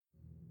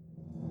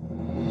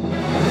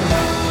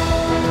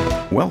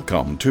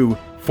Welcome to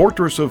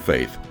Fortress of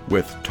Faith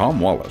with Tom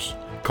Wallace,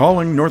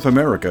 calling North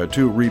America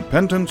to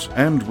repentance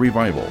and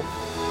revival.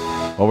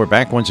 Well, we're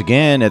back once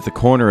again at the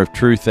corner of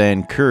truth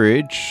and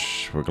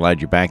courage. We're glad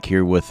you're back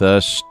here with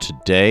us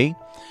today.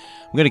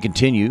 I'm going to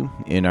continue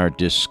in our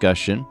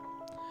discussion,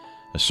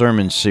 a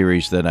sermon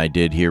series that I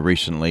did here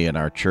recently at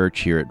our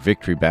church here at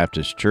Victory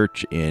Baptist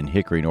Church in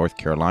Hickory, North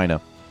Carolina.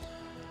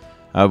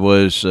 I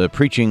was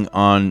preaching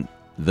on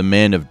the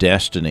men of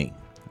destiny.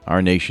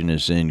 Our nation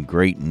is in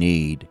great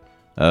need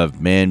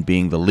of men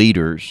being the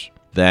leaders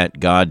that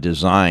God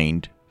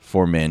designed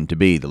for men to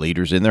be. The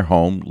leaders in their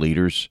home,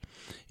 leaders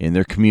in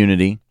their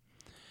community.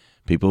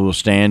 People who will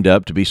stand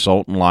up to be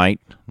salt and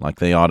light like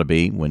they ought to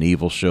be when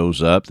evil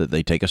shows up, that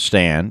they take a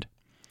stand.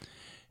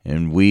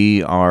 And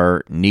we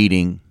are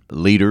needing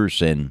leaders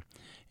and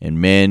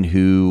men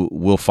who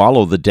will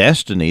follow the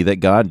destiny that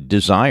God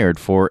desired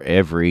for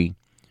every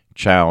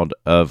child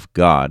of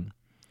God.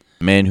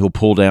 Men who'll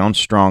pull down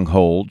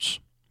strongholds.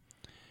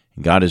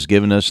 God has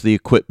given us the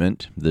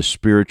equipment, the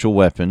spiritual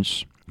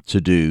weapons,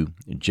 to do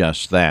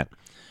just that.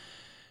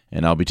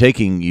 And I'll be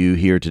taking you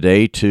here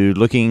today to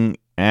looking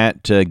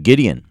at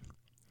Gideon,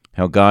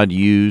 how God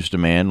used a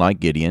man like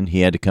Gideon.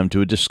 He had to come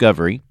to a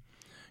discovery.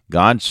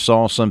 God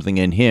saw something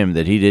in him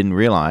that he didn't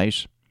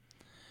realize.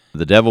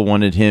 The devil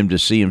wanted him to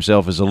see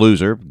himself as a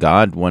loser.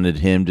 God wanted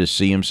him to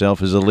see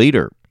himself as a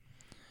leader.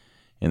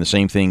 And the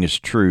same thing is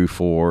true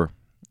for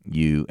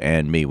you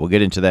and me. We'll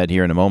get into that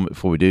here in a moment.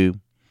 Before we do,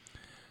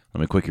 let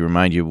me quickly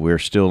remind you, we're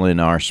still in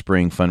our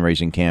spring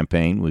fundraising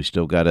campaign. We've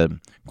still got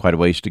quite a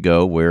ways to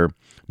go. We're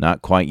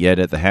not quite yet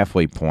at the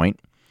halfway point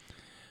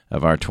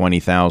of our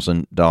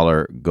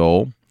 $20,000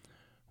 goal.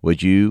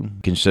 Would you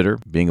consider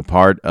being a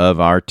part of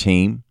our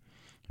team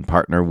and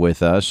partner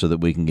with us so that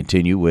we can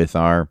continue with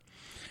our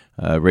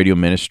radio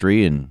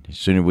ministry? And as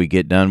soon as we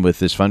get done with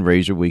this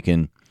fundraiser, we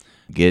can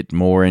get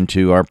more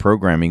into our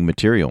programming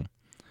material.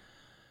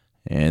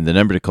 And the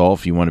number to call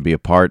if you want to be a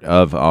part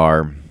of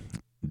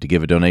to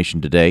give a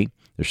donation today,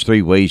 there's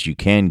three ways you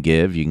can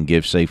give. You can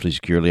give safely,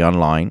 securely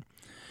online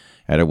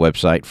at our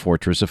website,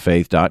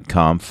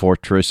 fortressoffaith.com,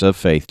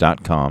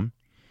 fortressoffaith.com.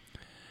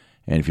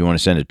 And if you want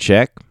to send a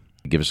check,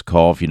 give us a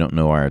call if you don't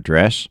know our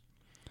address.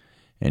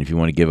 And if you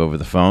want to give over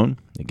the phone,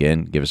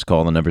 again, give us a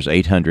call. The number is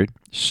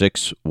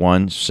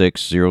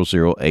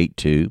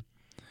 800-616-0082.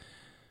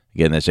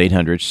 Again, that's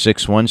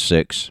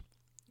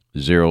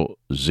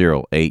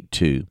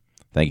 800-616-0082.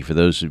 Thank you for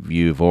those of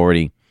you who've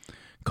already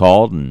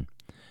called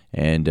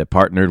and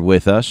partnered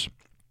with us.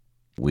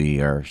 We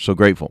are so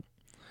grateful,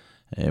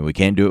 and we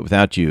can't do it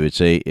without you.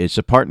 It's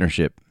a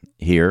partnership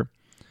here.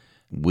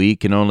 We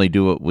can only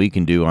do what we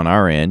can do on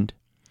our end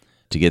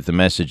to get the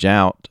message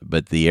out,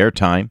 but the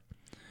airtime,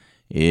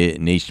 it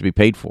needs to be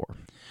paid for.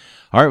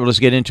 All right, well, let's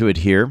get into it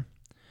here.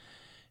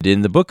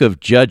 In the book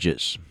of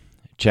Judges,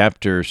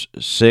 chapters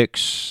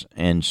 6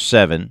 and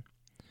 7,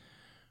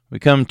 we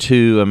come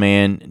to a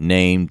man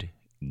named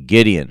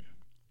Gideon.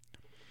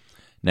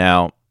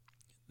 Now,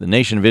 the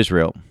nation of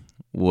Israel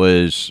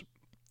was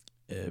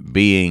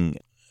being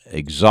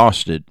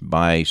exhausted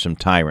by some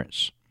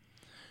tyrants.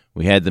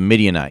 We had the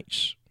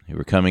Midianites who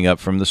were coming up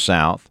from the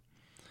south,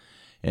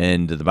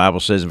 and the Bible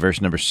says in verse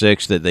number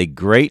 6 that they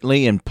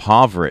greatly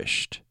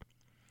impoverished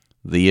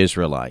the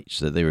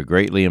Israelites, that they were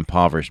greatly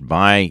impoverished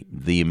by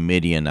the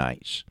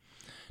Midianites.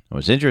 Now,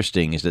 what's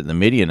interesting is that the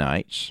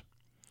Midianites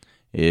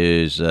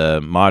is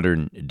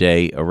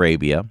modern-day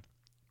Arabia,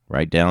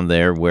 right down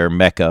there where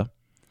Mecca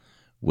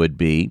would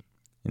be.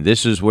 And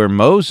this is where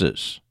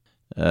Moses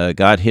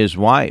got his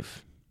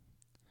wife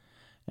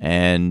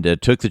and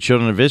took the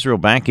children of Israel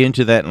back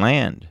into that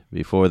land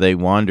before they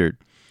wandered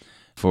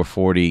for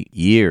 40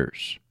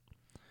 years.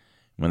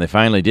 When they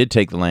finally did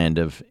take the land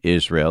of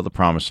Israel, the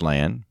promised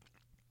land,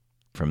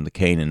 from the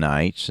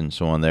Canaanites and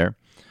so on there,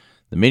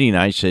 the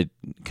Midianites had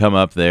come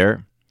up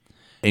there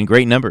in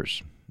great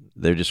numbers.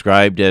 They're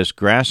described as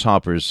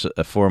grasshoppers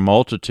for a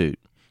multitude.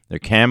 Their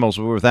camels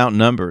were without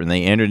number, and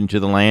they entered into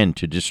the land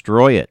to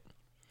destroy it.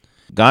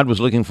 God was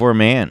looking for a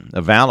man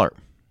of valor,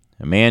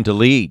 a man to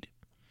lead.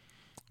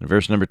 In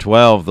verse number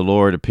 12, the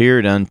Lord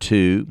appeared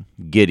unto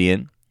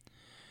Gideon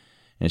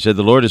and said,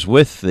 "The Lord is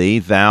with thee,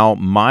 thou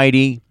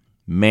mighty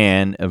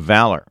man of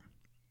valor."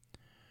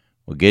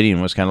 Well,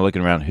 Gideon was kind of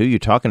looking around. Who are you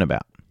talking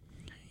about?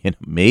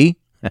 Me?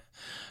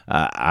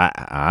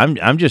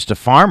 I'm just a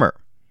farmer.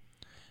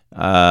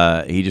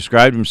 He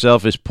described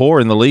himself as poor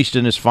and the least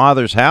in his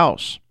father's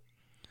house.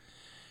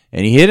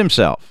 And he hid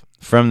himself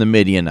from the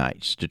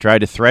Midianites to try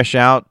to thresh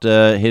out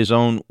his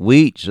own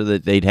wheat so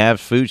that they'd have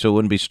food so it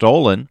wouldn't be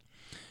stolen.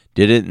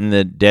 Did it in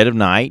the dead of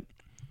night,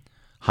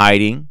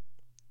 hiding.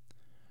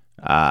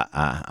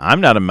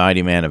 I'm not a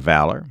mighty man of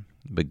valor,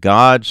 but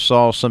God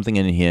saw something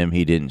in him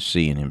he didn't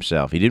see in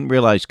himself. He didn't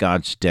realize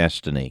God's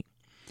destiny.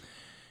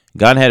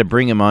 God had to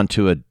bring him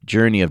onto a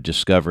journey of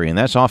discovery, and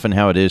that's often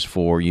how it is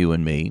for you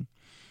and me.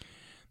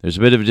 There's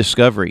a bit of a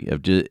discovery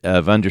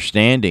of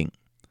understanding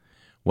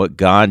what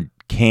God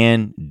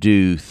can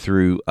do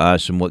through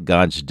us and what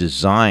God's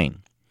design.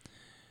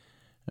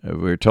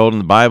 We're told in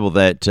the Bible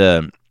that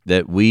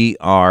we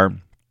are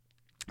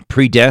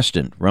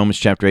predestined. Romans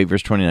chapter 8,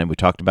 verse 29, we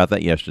talked about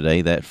that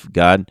yesterday, that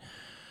God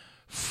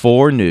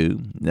foreknew,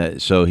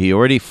 so he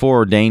already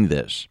foreordained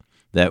this,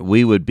 that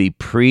we would be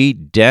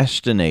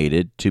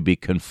predestinated to be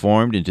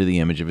conformed into the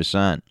image of his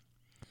Son.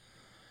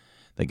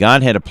 That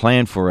God had a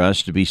plan for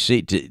us to be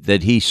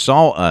that he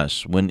saw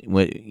us when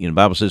the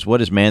Bible says,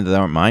 "What is man that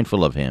thou art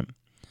mindful of him?"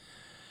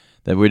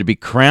 That we're to be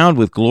crowned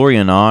with glory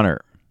and honor.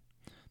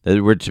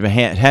 That we're to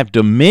have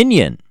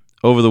dominion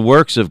over the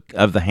works of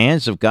the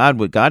hands of God,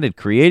 what God had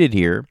created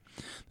here.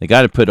 That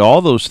God had put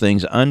all those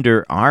things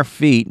under our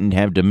feet and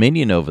have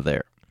dominion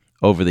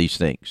over these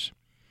things.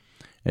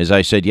 As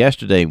I said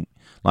yesterday,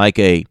 like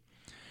a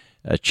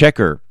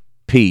checker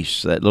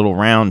piece, that little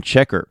round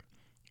checker,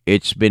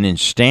 it's been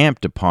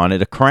enstamped upon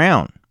it a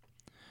crown.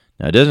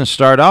 Now, it doesn't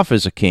start off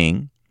as a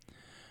king,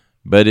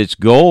 but its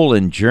goal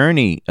and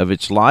journey of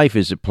its life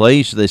as it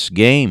plays this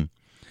game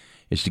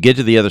is to get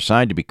to the other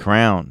side to be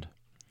crowned.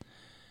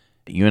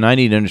 You and I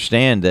need to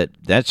understand that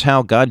that's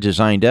how God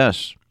designed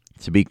us,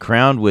 to be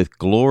crowned with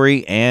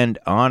glory and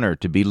honor,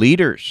 to be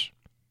leaders,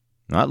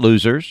 not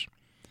losers.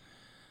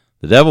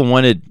 The devil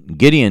wanted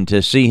Gideon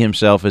to see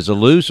himself as a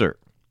loser,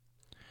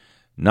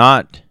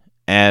 not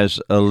as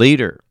a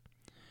leader.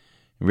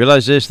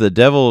 Realize this, the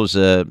devil is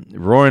a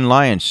roaring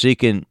lion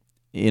seeking,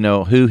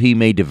 who he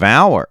may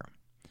devour.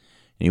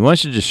 And he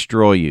wants to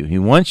destroy you. He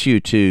wants you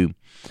to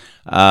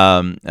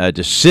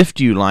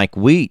sift you like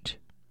wheat.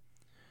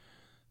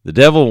 The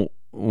devil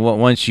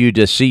wants you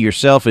to see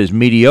yourself as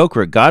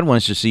mediocre. God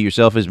wants to see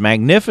yourself as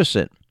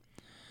magnificent.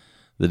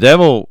 The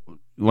devil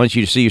wants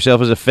you to see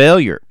yourself as a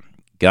failure.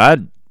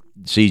 God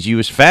sees you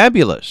as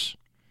fabulous.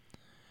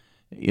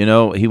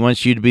 He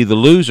wants you to be the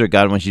loser.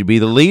 God wants you to be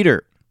the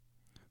leader.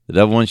 The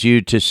devil wants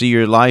you to see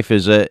your life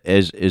as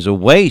a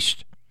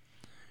waste.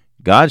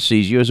 God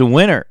sees you as a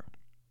winner,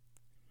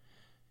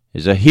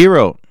 as a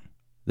hero.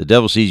 The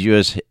devil sees you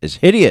as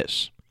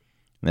hideous.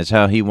 And that's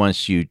how he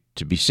wants you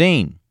to be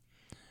seen.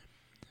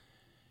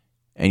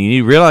 And you need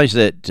to realize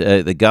that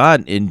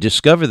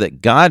discover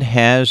that God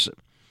has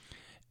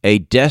a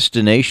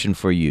destination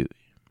for you.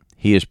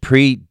 He is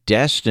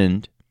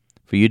predestined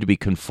for you to be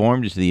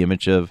conformed to the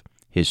image of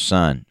his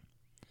Son,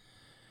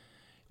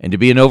 and to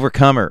be an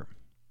overcomer,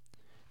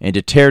 and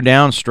to tear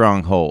down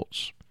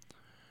strongholds.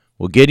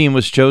 Well, Gideon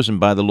was chosen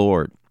by the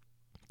Lord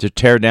to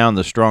tear down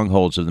the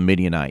strongholds of the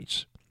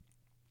Midianites.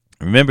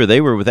 Remember, they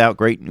were without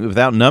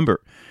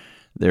number.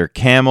 Their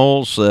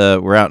camels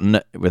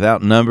were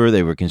without number.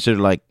 They were considered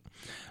like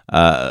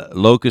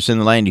locusts in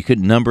the land. You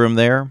couldn't number them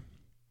there.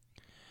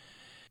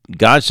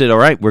 God said, all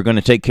right, we're going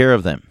to take care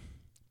of them.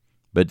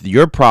 But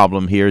your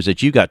problem here is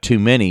that you got too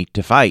many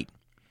to fight,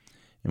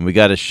 and we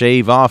got to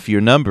shave off your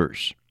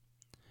numbers.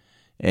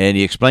 And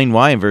he explained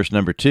why in verse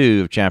number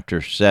 2 of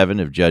chapter 7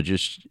 of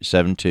Judges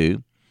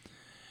 7:2,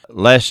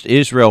 lest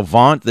Israel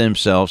vaunt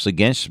themselves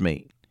against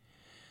me.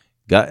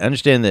 God,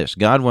 understand this,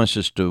 God wants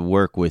us to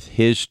work with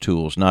his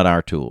tools, not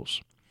our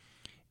tools,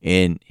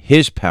 in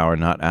his power,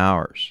 not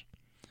ours.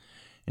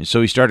 And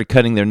so he started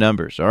cutting their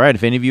numbers. All right,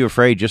 if any of you are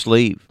afraid, just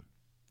leave.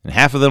 And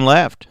half of them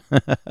left.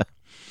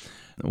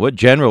 What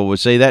general would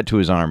say that to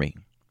his army?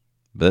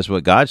 But that's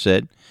what God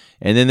said.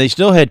 And then they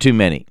still had too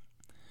many.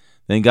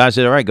 Then God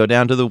said, all right, go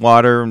down to the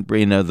water,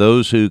 and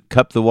those who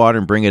cup the water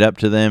and bring it up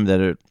to them,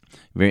 those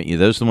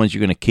are the ones you're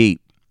going to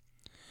keep.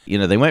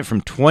 They went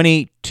from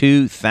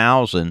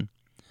 22,000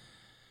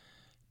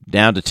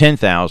 down to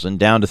 10,000,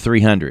 down to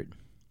 300.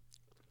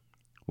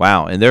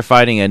 Wow, and they're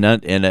fighting in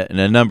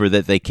a number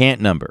that they can't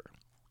number.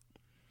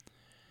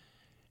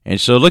 And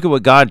so look at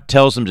what God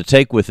tells them to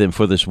take with them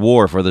for this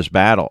war, for this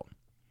battle.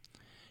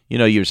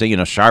 You're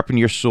saying, sharpen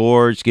your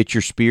swords, get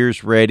your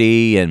spears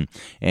ready, and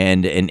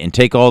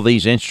take all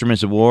these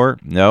instruments of war.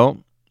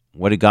 No.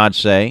 What did God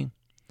say?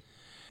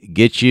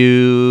 Get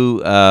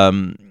you,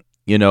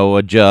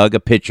 a jug, a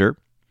pitcher.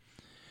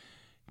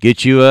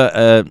 Get you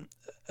a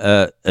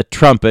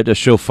trumpet, a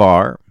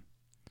shofar,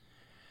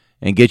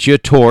 and get you a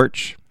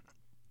torch,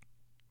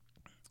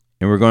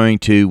 and we're going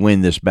to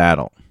win this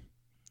battle.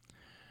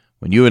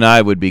 When you and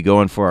I would be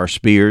going for our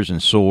spears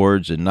and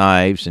swords and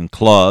knives and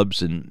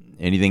clubs and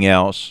anything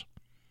else,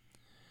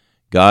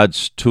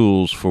 God's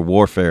tools for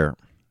warfare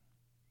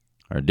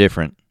are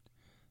different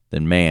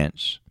than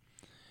man's.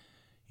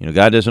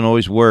 God doesn't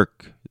always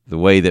work the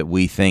way that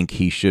we think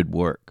he should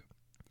work.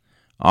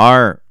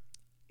 Our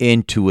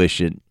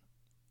intuition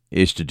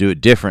is to do it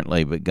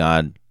differently, but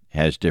God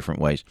has different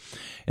ways.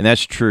 And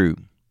that's true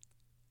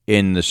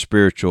in the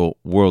spiritual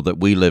world that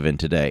we live in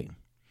today.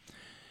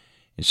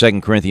 In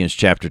 2 Corinthians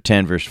chapter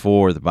 10, verse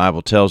 4, the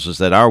Bible tells us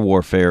that our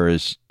warfare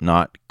is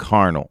not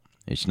carnal.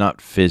 It's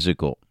not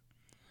physical.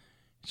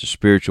 It's a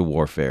spiritual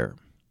warfare.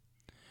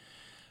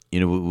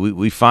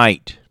 We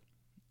fight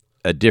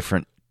a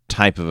different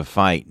type of a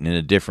fight and in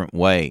a different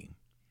way.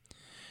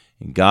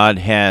 And God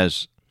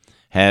has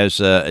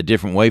a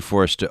different way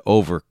for us to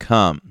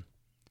overcome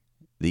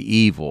the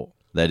evil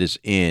that is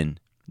in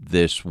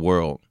this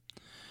world.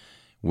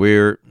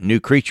 We're new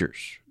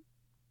creatures.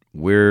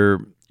 We're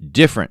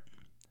different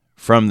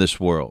from this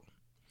world.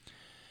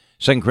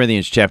 2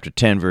 Corinthians chapter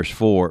 10, verse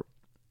 4,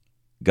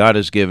 God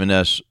has given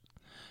us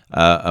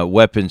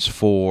weapons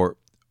for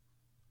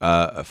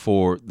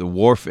the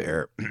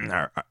warfare.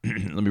 Let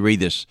me read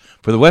this.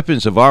 For the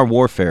weapons of our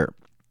warfare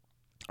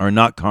are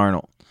not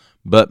carnal,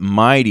 but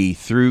mighty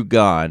through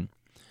God,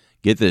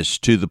 get this,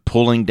 to the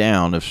pulling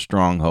down of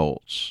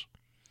strongholds.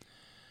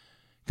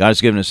 God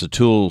has given us the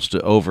tools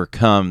to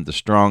overcome the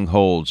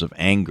strongholds of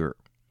anger,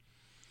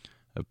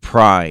 of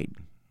pride,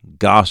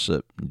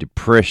 gossip,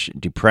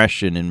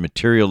 depression, and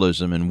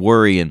materialism, and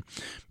worry, and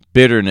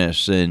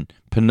bitterness, and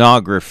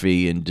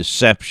pornography, and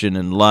deception,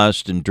 and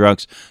lust, and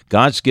drugs.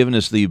 God's given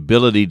us the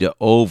ability to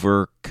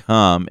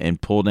overcome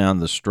and pull down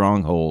the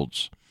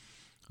strongholds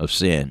of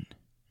sin.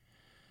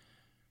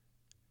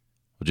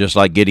 Well, just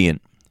like Gideon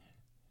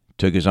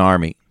took his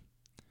army,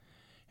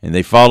 and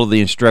they followed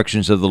the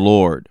instructions of the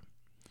Lord,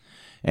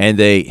 and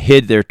they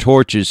hid their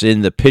torches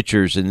in the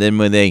pitchers, and then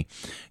when they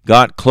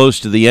got close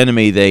to the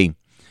enemy,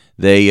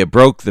 they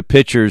broke the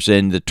pitchers,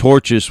 and the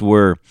torches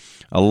were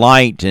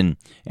alight, and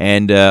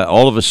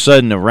all of a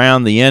sudden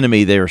around the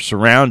enemy they were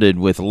surrounded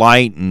with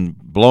light and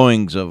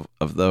blowings of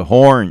the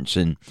horns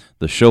and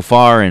the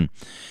shofar,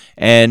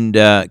 and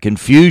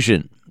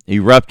confusion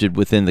erupted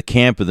within the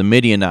camp of the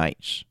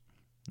Midianites,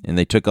 and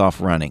they took off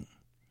running.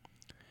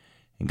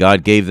 And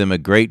God gave them a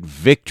great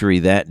victory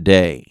that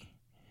day,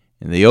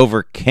 and they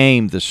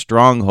overcame the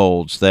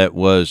strongholds that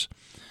was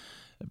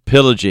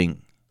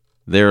pillaging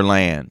their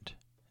land.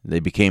 They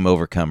became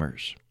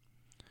overcomers.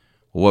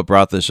 Well, what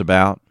brought this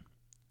about?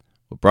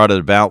 What brought it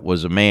about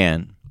was a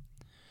man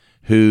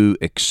who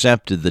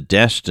accepted the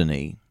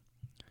destiny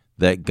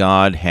that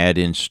God had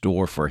in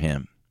store for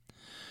him.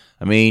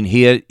 I mean,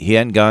 he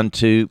hadn't gone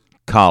to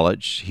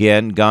college. He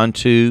hadn't gone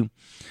to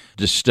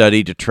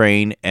study, to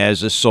train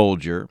as a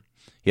soldier.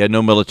 He had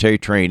no military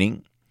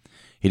training.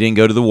 He didn't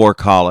go to the war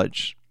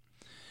college.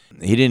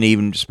 He didn't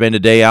even spend a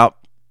day out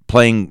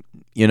playing,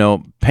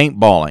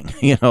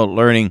 paintballing,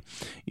 learning,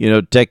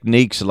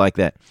 techniques like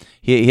that.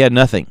 He had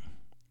nothing.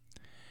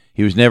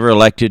 He was never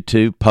elected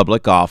to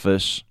public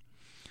office.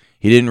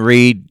 He didn't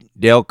read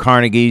Dale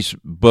Carnegie's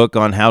book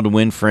on how to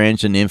win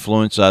friends and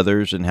influence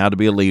others and how to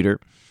be a leader.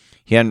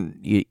 He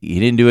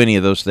didn't do any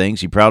of those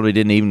things. He probably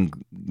didn't even,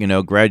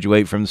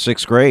 graduate from the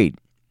 6th grade.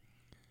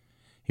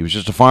 He was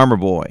just a farmer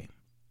boy.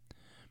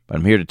 But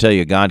I'm here to tell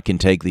you, God can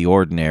take the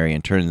ordinary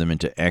and turn them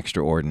into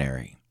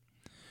extraordinary.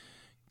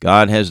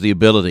 God has the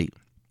ability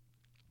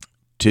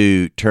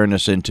to turn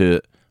us into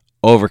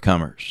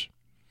overcomers.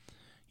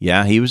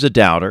 Yeah, he was a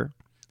doubter.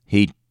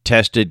 He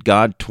tested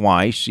God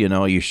twice.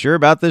 Are you sure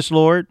about this,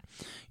 Lord?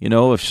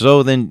 If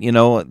so, then,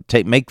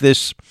 make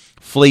this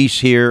fleece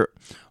here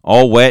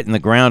all wet and the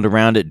ground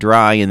around it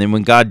dry. And then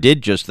when God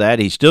did just that,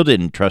 he still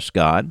didn't trust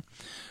God.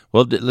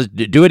 Well, let's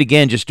do it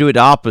again. Just do it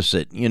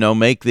opposite.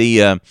 Make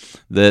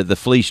the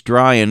fleece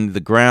dry and the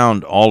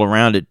ground all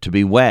around it to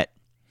be wet.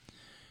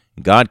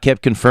 God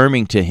kept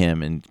confirming to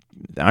him. And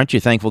aren't you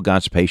thankful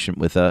God's patient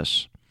with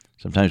us?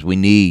 Sometimes we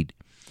need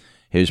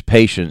his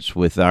patience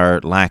with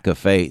our lack of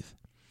faith.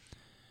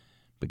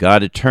 But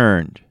God had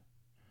turned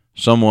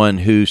someone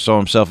who saw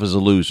himself as a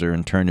loser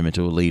and turned him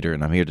into a leader.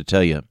 And I'm here to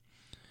tell you,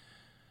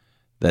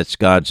 that's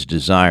God's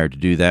desire to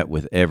do that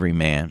with every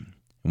man.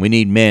 And we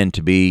need men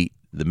to be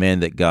the men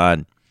that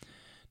God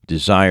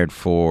desired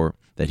for,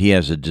 that he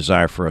has a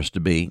desire for us to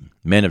be,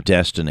 men of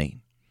destiny.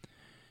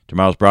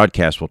 Tomorrow's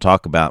broadcast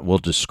we'll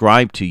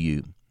describe to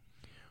you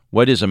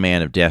what is a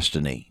man of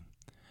destiny.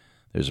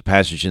 There's a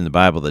passage in the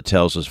Bible that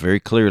tells us very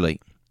clearly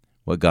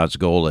what God's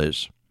goal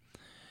is.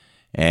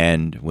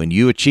 And when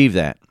you achieve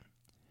that,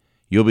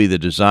 you'll be the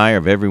desire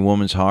of every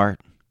woman's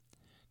heart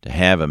to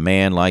have a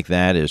man like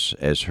that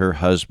as her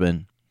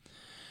husband.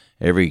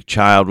 Every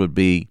child would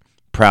be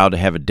proud to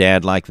have a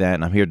dad like that,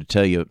 and I'm here to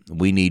tell you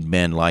we need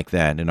men like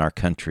that in our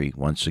country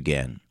once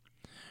again.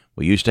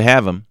 We used to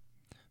have them.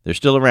 They're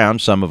still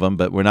around, some of them,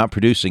 but we're not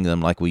producing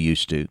them like we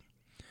used to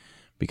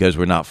because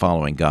we're not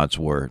following God's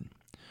word.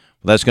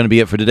 Well, that's going to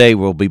be it for today.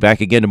 We'll be back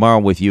again tomorrow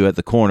with you at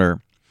the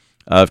corner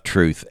of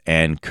truth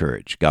and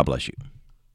courage. God bless you.